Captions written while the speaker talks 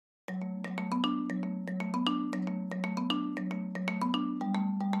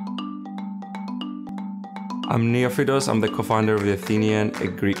I'm Neophidos. I'm the co-founder of the Athenian, a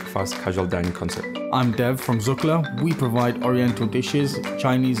Greek fast casual dining concept. I'm Dev from Zukla. We provide Oriental dishes,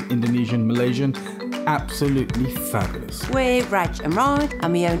 Chinese, Indonesian, Malaysian. Absolutely fabulous. We're Raj and Raj,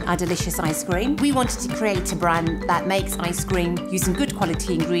 and we own our delicious ice cream. We wanted to create a brand that makes ice cream using good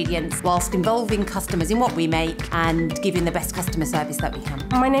quality ingredients whilst involving customers in what we make and giving the best customer service that we can.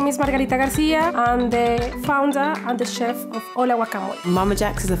 My name is Margarita Garcia. I'm the founder and the chef of Hola Guacamole. Mama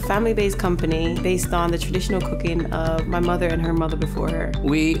Jack's is a family-based company based on the traditional cooking of my mother and her mother before her.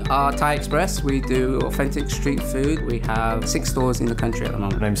 We are Thai Express. We do authentic street food. We have 6 stores in the country at the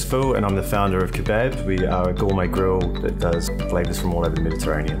moment. My name's Phil and I'm the founder of Kebab. We are a gourmet grill that does flavours from all over the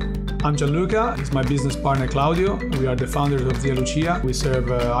Mediterranean. I'm Gianluca, it's my business partner Claudio. We are the founders of Zia Lucia. We serve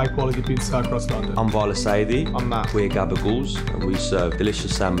high quality pizza across London. I'm Vala Saidi. I'm Matt. We're Gabagools and we serve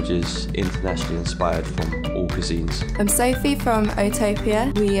delicious sandwiches internationally inspired from all cuisines. I'm Sophie from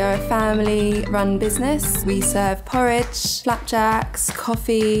Utopia. We are a family run business. We serve porridge, flapjacks,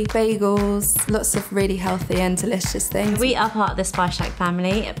 coffee, bagels, lots of really healthy and delicious things. We are part of the Spice Shack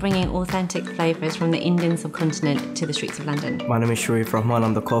family, bringing authentic flavours from the Indian subcontinent to the streets of London. My name is Sharif Rahman.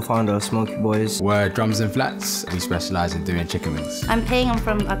 I'm the co-founder of Smoky Boys. We're Drums and Flats. We specialise in doing chicken wings. I'm Ping. I'm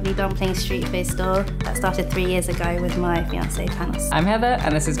from Ugly Dumpling Street Food Store that started 3 years ago with my fiancé Panos. I'm Heather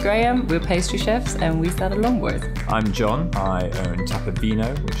and this is Graham. We're pastry chefs and we sell at Longworth. I'm John. I own Tapa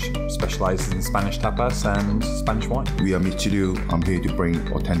Vino, which specialises in Spanish tapas and Spanish wine. We are Michiru. I'm here to bring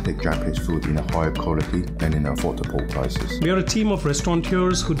authentic Japanese food in a higher quality and in affordable prices. We are a team of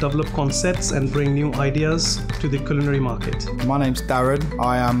restaurateurs who develop concepts and bring new ideas to the culinary market. My name's Darren.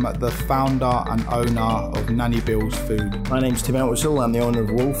 I am the founder and owner of Nanny Bill's Food. My name's Tim Entwistle. I'm the owner of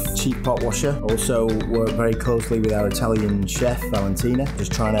Wolf, cheap pot washer. Also work very closely with our Italian chef, Valentina,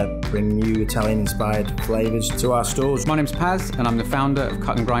 just trying to bring new Italian-inspired flavours to our stores. My name's Paz and I'm the founder of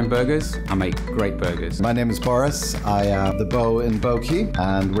Cut and Grind Burgers. I make great burgers. My name is Boris. I am the Bow in Boki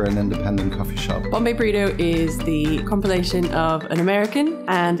and we're an independent coffee shop. Bombay Burrito is the compilation of an American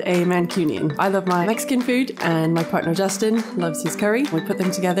and a Mancunian. I love my Mexican food and my partner Justin loves his curry. We put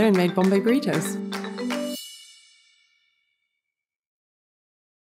them together and made Bombay Burritos.